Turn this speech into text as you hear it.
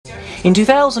In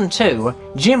 2002,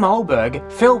 Jim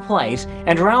Olberg, Phil Plait,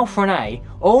 and Ralph Renee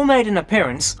all made an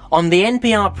appearance on the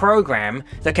NPR program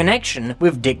The Connection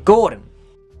with Dick Gordon.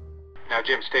 Now,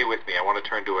 Jim, stay with me. I want to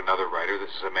turn to another writer.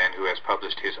 This is a man who has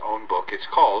published his own book. It's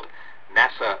called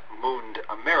NASA Mooned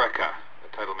America.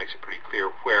 The title makes it pretty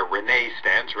clear where Renee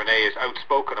stands. Renee is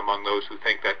outspoken among those who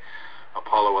think that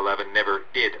Apollo 11 never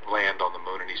did land on the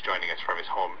moon, and he's joining us from his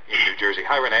home in New Jersey.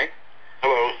 Hi, Renee.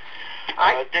 Hello.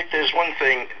 Dick, there's one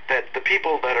thing, that the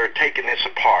people that are taking this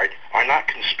apart are not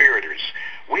conspirators.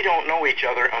 We don't know each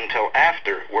other until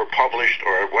after we're published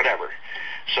or whatever.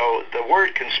 So the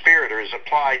word conspirator is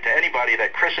applied to anybody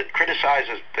that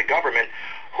criticizes the government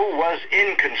who was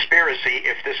in conspiracy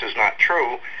if this is not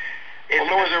true. Well,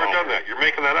 no one's ever done that. You're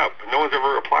making that up. No one's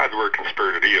ever applied the word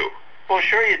conspirator to you. Well,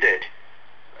 sure you did.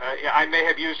 Yeah, I may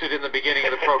have used it in the beginning of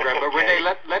the program, but Okay.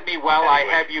 Renee, let me, while Anyway,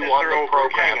 I have you Mr. on the Oberg,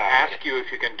 program, hang on. ask you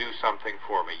if you can do something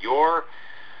for me. Your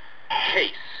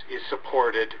case is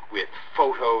supported with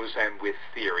photos and with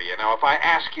theory. And now, if I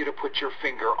ask you to put your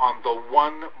finger on the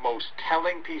one most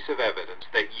telling piece of evidence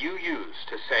that you use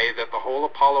to say that the whole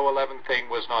Apollo 11 thing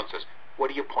was nonsense, what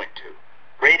do you point to?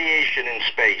 Radiation in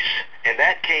space. And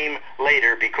that came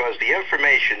later because the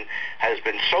information has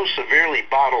been so severely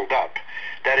bottled up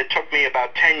that it took me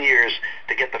about 10 years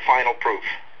to get the final proof.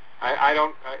 I'm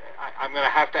going to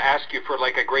have to ask you for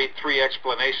like a grade 3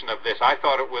 explanation of this. I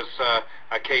thought it was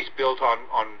a case built on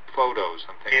photos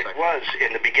and things like that. It was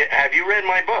in the beginning. Have you read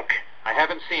my book? I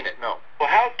haven't seen it, no. Well,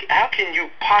 how can you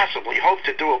possibly hope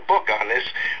to do a book on this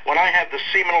when I have the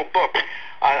seminal book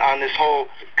on this whole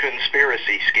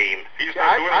conspiracy scheme?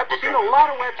 I've seen a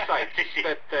lot of websites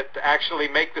that actually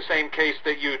make the same case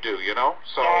that you do, you know?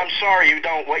 So No, I'm sorry you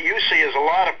don't. What you see is a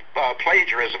lot of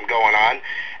plagiarism going on,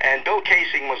 and Bill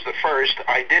Kaysing was the first.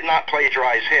 I did not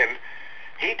plagiarize him.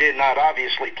 He did not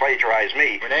obviously plagiarize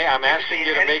me. Renee, I'm asking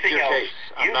you to make your case.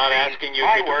 I'm not asking you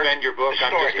to defend your book.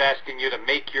 I'm just asking you to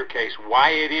make your case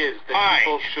why it is that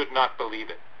people should not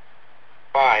believe it.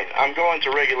 Fine. I'm going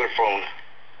to regular phone.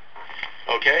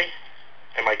 Okay?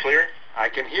 Am I clear? I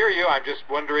can hear you. I'm just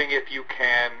wondering if you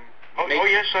can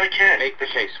yes, I can. make the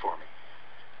case for me.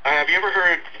 Have you ever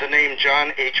heard the name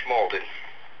John H. Malden?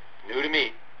 New to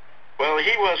me. Well,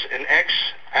 he was an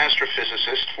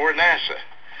ex-astrophysicist for NASA.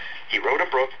 He wrote a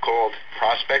book called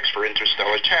Prospects for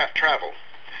Interstellar Travel.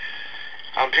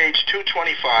 On page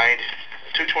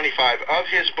 225 of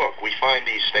his book, we find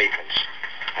these statements.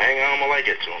 Hang on while I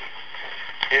get to them.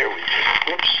 Here we go.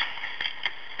 Whoops.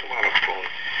 Come on, phone.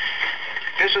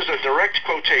 This is a direct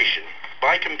quotation.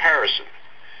 By comparison,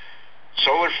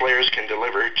 solar flares can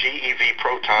deliver GeV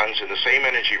protons in the same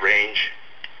energy range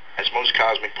as most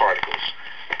cosmic particles,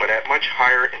 but at much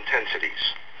higher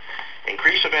intensities.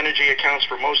 Increase of energy accounts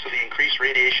for most of the increased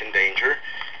radiation danger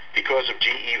because of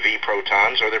GeV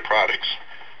protons or their products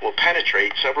will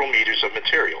penetrate several meters of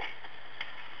material.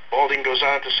 Malden goes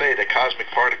on to say that cosmic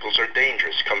particles are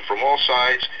dangerous, come from all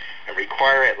sides, and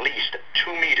require at least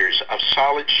 2 meters of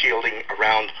solid shielding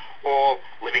around all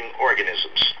living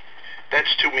organisms.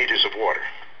 That's 2 meters of water.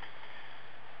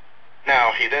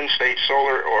 Now, he then states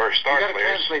solar or star You got to flares.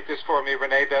 translate this for me,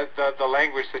 Renee. The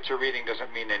language that you're reading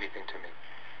doesn't mean anything to me.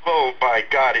 Oh, by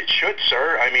God, it should,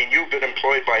 sir. I mean, you've been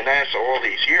employed by NASA all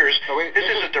these years. Oh, wait, this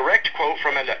is a direct quote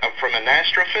from an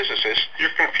astrophysicist. You're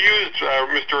confused,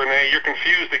 Mr. Renee. You're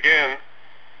confused again.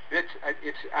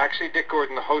 It's actually Dick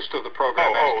Gordon, the host of the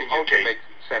program, asking you to make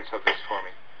sense of this for me.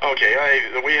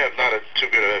 Okay, we have not too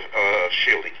good a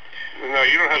shielding. No,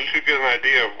 you don't have too good an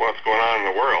idea of what's going on in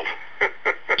the world.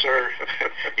 Sir,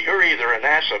 you're either a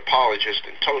NASA apologist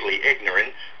and totally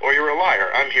ignorant, or you're a liar.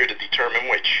 I'm here to determine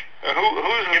which.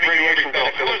 Who's the radiation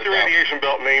belt? Who's the radiation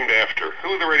belt named after?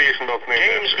 Who's the radiation belt named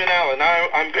after? James Van Allen.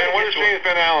 I'm going And what does James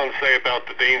Van Allen say about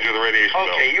the danger of the radiation belt?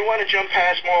 Okay, you want to jump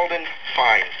past Malden?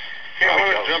 Fine. Here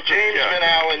we go. James Van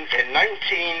Allen in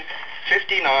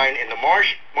 1959 in the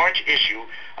March issue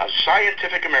of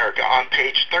Scientific America on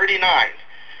page 39.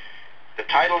 The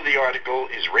title of the article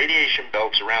is Radiation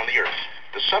Belts Around the Earth.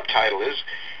 The subtitle is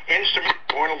Instruments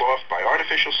Borne Aloft by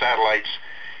Artificial Satellites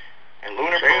and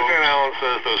Lunar Probes. James Van Allen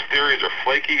says those theories are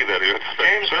flaky, that it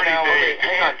James Van Allen,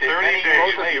 hang on, 30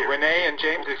 days. Both of you, Renee and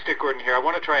James, it's Dick Gordon here. I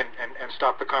want to try and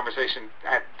stop the conversation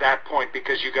at that point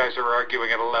because you guys are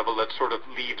arguing at a level that sort of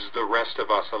leaves the rest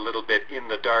of us a little bit in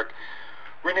the dark.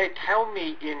 Renee, tell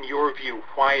me in your view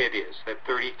why it is that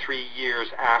 33 years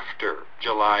after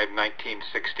July of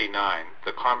 1969,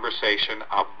 the conversation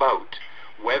about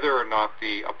whether or not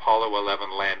the Apollo 11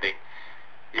 landing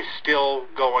is still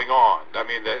going on. I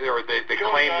mean, they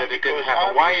claim that it didn't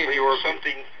happen. Why in your view?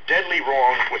 Something deadly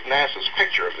wrong with NASA's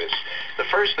picture of this. The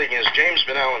first thing is James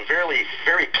Van Allen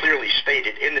very clearly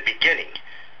stated in the beginning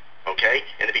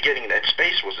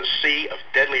surface was a sea of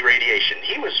deadly radiation.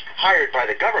 He was hired by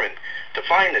the government to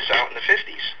find this out in the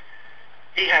 50s.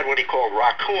 He had what he called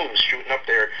raccoons shooting up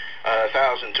there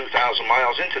 1,000, 2,000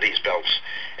 miles into these belts.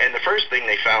 And the first thing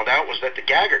they found out was that the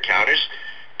Geiger counters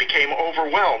became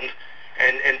overwhelmed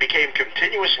and became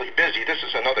continuously busy. This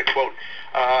is another quote.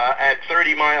 At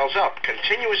 30 miles up,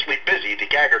 continuously busy, the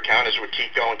Geiger counters would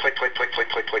keep going, click, click, click, click,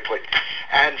 click, click, click.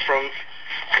 And from,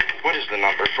 what is the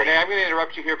number? From, I'm going to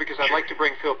interrupt you here because I'd like to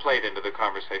bring Phil Plait into the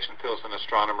conversation. Phil's an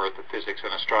astronomer at the Physics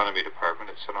and Astronomy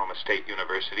Department at Sonoma State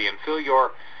University. And Phil,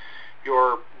 your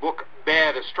book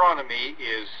Bad Astronomy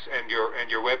is, and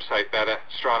your website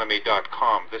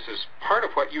badastronomy.com. This is part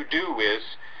of what you do is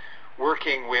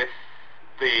working with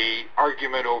the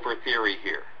argument over theory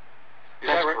here.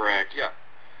 That's correct. Yeah.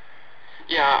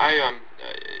 Yeah,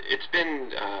 it's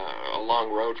been a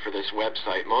long road for this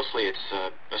website. Mostly it's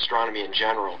astronomy in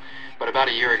general. But about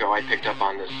a year ago I picked up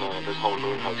on this whole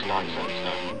moon hoax nonsense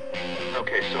stuff.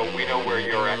 Okay, so we know where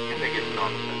you're at. You think it's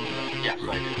nonsense? Yes,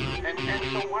 I do. And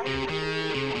so why?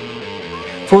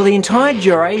 For the entire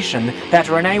duration that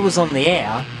Renee was on the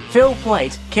air, Phil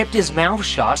Plait kept his mouth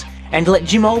shut and let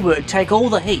Jim Olberg take all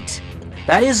the heat.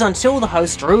 That is until the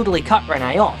host rudely cut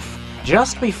Renee off,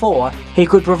 just before he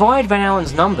could provide Van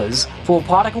Allen's numbers for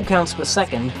particle counts per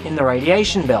second in the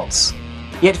radiation belts.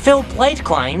 Yet Phil Plait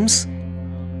claims,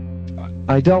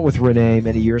 I dealt with Renee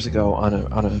many years ago on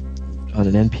an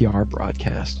NPR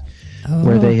broadcast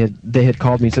where they had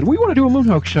called me and said, we want to do a moon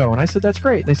hoax show, and I said, that's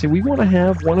great. And they said, we want to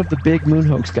have one of the big moon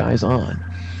hoax guys on.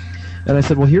 And I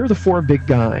said, well, here are the 4 big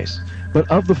guys. But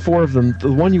of the 4 of them,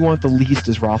 the one you want the least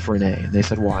is Ralph Renee. And they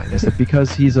said, why? And I said,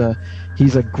 because he's a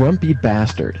grumpy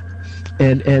bastard.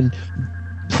 And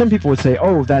some people would say,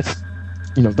 oh, that's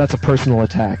a personal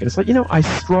attack. And it's like, I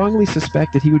strongly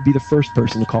suspect that he would be the first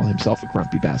person to call himself a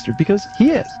grumpy bastard, because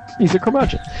he is. He's a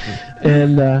curmudgeon.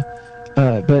 And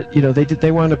but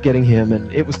they wound up getting him,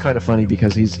 and it was kind of funny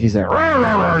because he's there,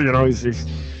 he's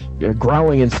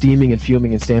growling and steaming and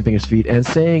fuming and stamping his feet and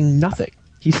saying nothing.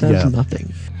 He says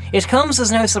nothing. it comes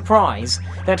as no surprise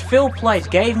that Phil Plait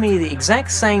gave me the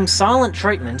exact same silent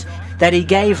treatment that he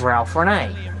gave Ralph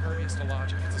Renee.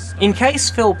 In case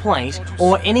Phil Plait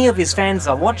or any of his fans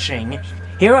are watching,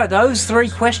 here are those 3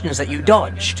 questions that you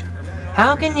dodged.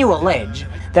 How can you allege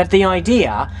that the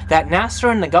idea that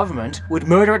NASA and the government would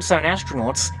murder its own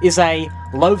astronauts is a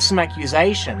loathsome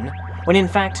accusation, when in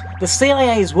fact the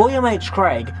CIA's William H.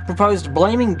 Craig proposed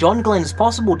blaming John Glenn's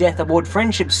possible death aboard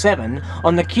Friendship 7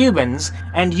 on the Cubans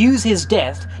and use his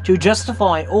death to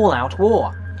justify all-out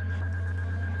war?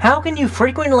 How can you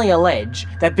frequently allege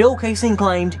that Bill Kaysing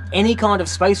claimed any kind of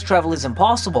space travel is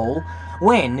impossible,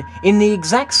 when, in the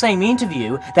exact same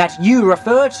interview that you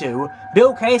refer to,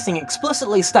 Bill Kaysing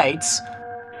explicitly states,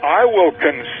 I will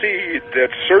concede that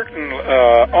certain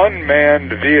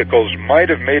unmanned vehicles might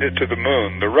have made it to the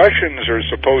moon. The Russians are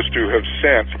supposed to have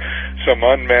sent some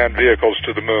unmanned vehicles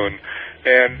to the moon,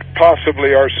 and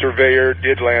possibly our Surveyor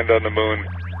did land on the moon.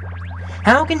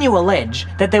 How can you allege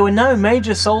that there were no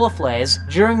major solar flares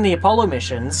during the Apollo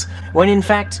missions, when in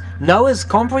fact NOAA's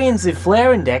Comprehensive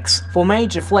Flare Index for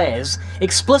major flares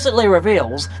explicitly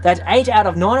reveals that 8 out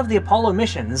of 9 of the Apollo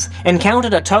missions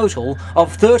encountered a total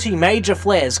of 30 major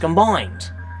flares combined?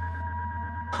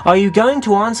 Are you going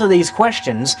to answer these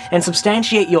questions and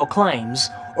substantiate your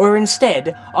claims, or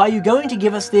instead, are you going to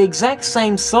give us the exact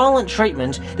same silent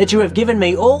treatment that you have given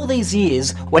me all these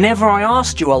years whenever I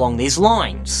asked you along these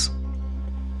lines?